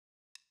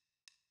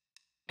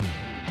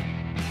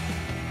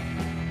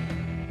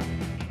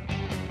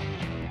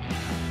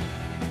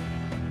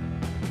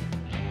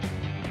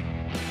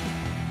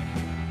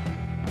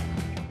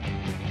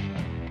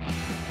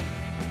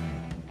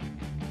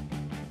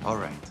All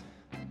right.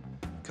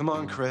 Come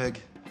on, Craig.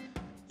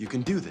 You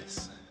can do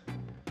this.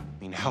 I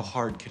mean, how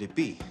hard could it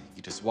be?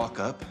 You just walk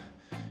up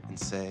and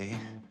say...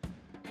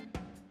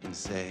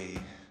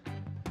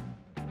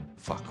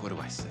 Fuck, what do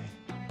I say?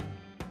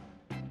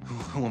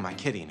 Who am I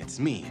kidding? It's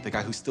me, the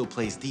guy who still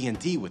plays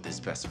D&D with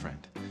his best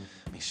friend.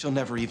 I mean, she'll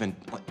never even...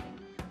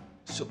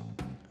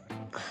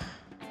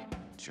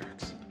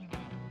 Jerks.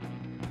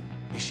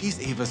 I mean, she's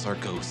Ava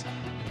Zaragoza,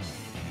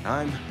 and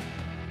I'm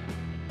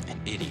an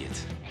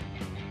idiot.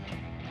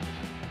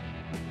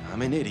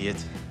 I'm an idiot.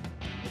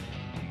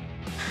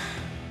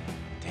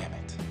 Damn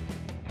it.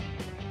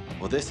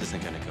 Well, this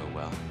isn't gonna go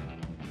well.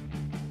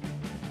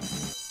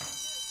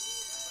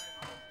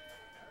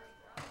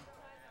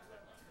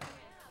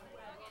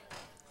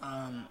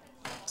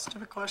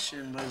 Stupid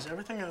question, but is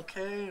everything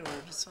okay, or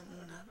did something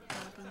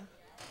happen?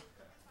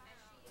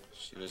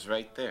 She was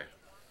right there.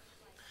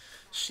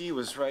 She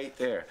was right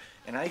there,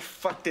 and I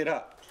fucked it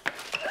up.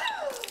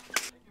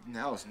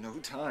 Now is no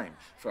time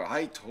for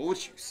I told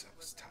you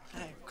so's time.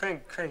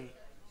 Hey, Craig.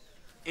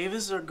 Ava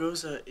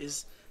Zaragoza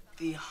is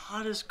the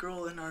hottest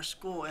girl in our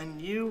school,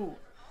 and you...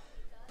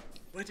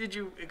 What did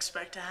you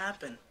expect to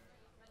happen?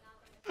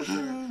 All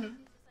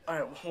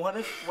right, what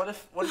if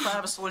I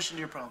have a solution to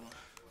your problem?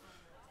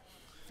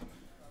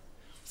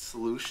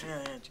 Solution?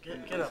 Yeah,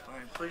 get up. All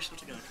right, pull yourself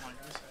together. Come on,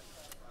 give me a sec.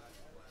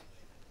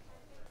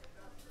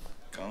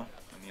 Gum?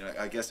 I mean,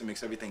 I guess it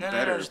makes everything No,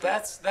 better. No,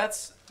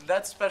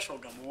 that's special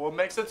gum. What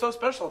makes it so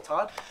special,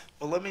 Todd?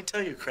 Well, let me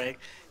tell you, Craig.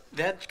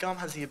 That gum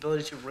has the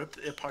ability to rip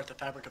apart the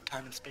fabric of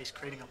time and space,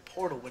 creating a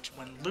portal which,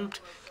 when looped,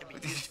 can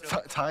be used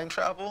to... Time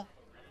travel?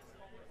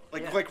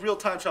 Like real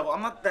time travel.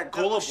 I'm not that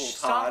gullible,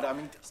 Todd. I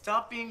mean...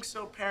 Stop being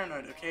so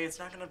paranoid, okay? It's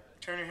not gonna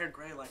turn your hair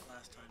gray like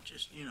last time.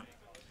 Just,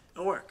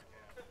 it'll work.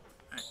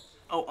 All right.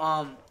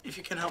 Oh, if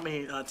you can help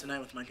me tonight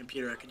with my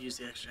computer, I could use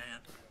the extra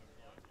hand.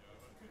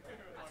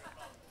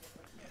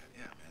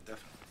 Yeah, man,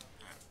 definitely.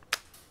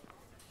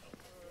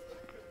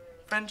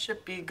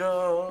 Friendship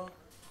ego.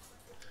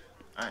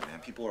 All right, man,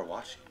 people are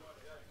watching.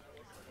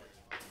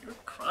 You were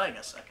crying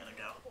a second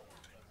ago.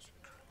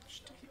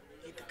 Just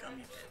eat the gum,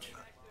 you bitch.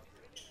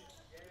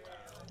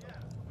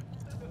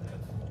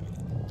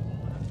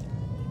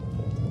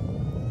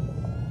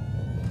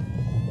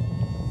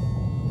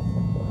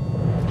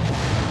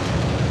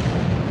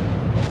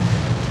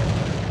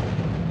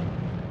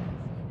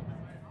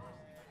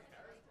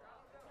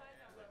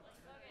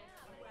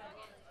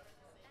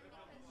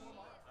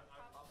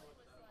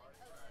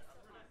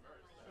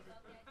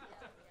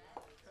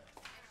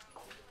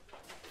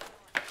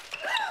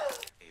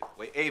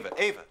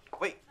 Ava,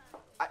 wait.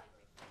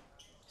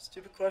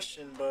 Stupid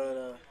question,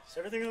 but is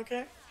everything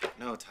okay?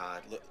 No,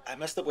 Todd. Look, I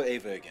messed up with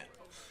Ava again.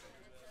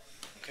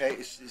 Okay,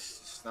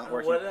 it's not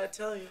working. What did I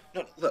tell you?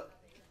 No, look,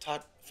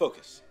 Todd,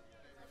 focus.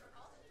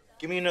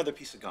 Give me another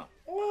piece of gum.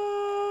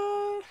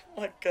 What?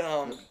 What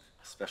gum? Look,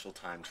 special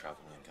time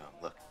traveling gum.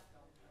 Look,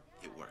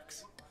 it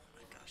works. Oh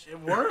my gosh, it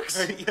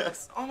works?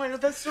 Yes. Oh my god,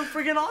 that's so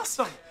freaking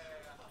awesome.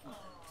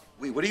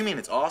 Wait, what do you mean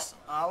it's awesome?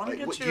 Let me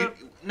get you...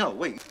 No,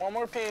 wait. One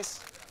more piece.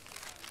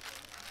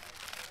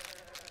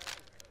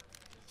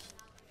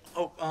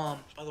 Oh,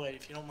 by the way,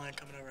 if you don't mind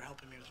coming over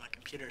helping me with my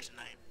computer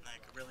tonight,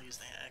 I could really use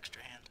the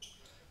extra hand.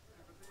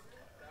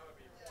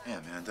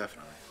 Yeah, man,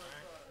 definitely.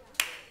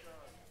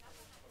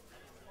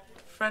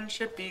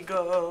 Friendship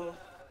ego.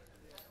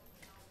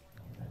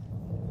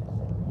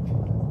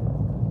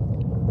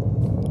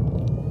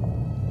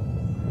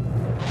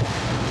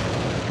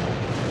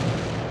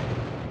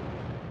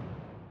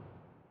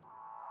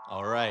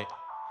 All right,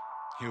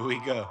 here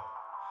we go.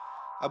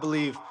 I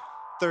believe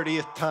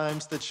 30th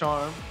time's the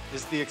charm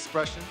is the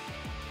expression.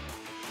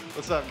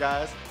 What's up,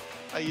 guys?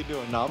 How you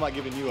doing? No, I'm not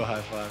giving you a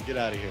high five. Get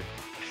out of here.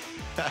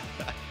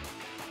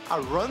 I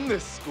run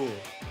this school.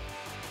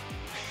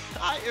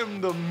 I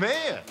am the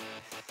man.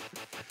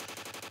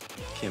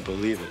 Can't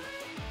believe it.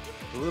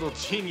 The little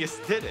genius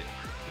did it.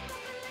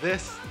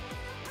 This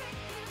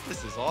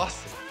is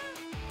awesome.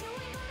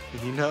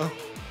 And you know,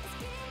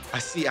 I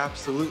see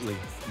absolutely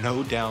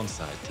no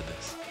downside to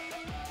this.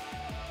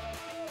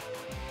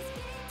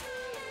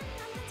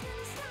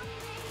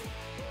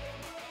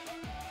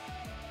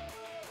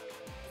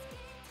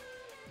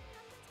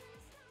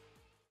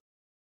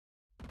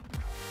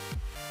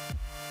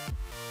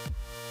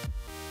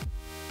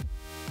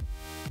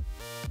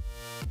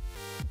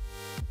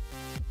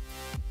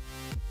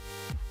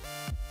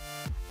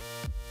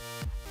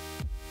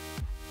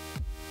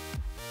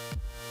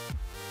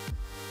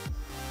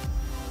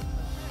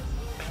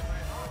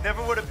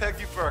 Never would have pegged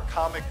you for a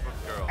comic book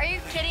girl. Are you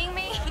kidding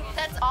me?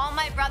 That's all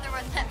my brother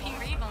would let me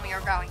read when we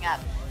were growing up.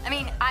 I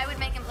mean, I would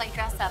make him play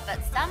dress up,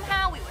 but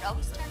somehow we would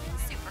always turn into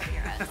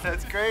superheroes.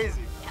 That's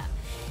crazy. Yeah.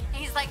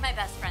 He's like my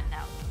best friend,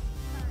 though.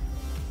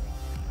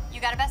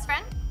 You got a best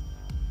friend?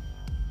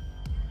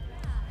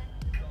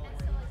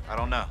 I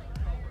don't know.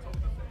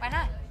 Why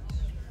not?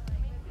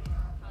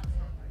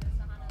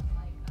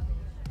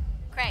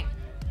 Craig.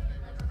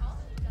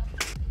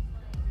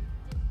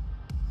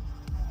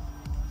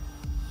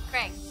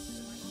 Craig.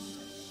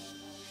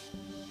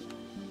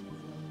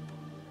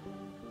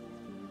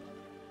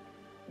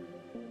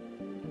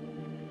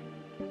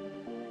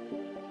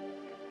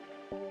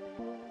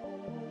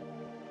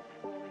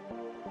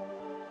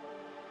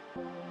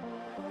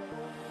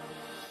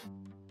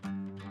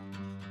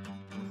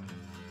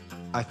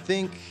 I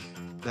think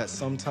that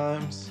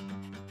sometimes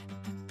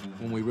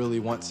when we really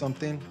want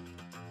something,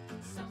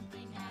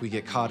 we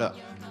get caught up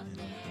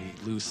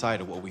and we lose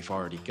sight of what we've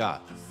already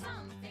got.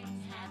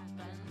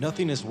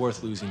 Nothing is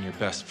worth losing your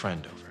best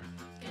friend over.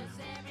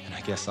 And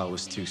I guess I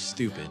was too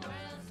stupid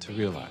to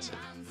realize it.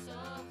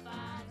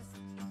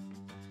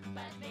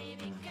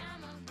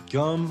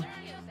 Gum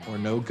or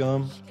no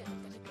gum,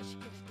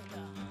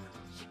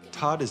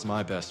 Todd is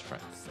my best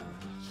friend.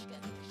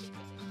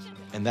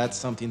 And that's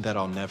something that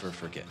I'll never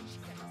forget,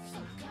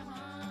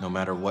 no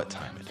matter what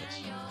time it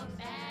is.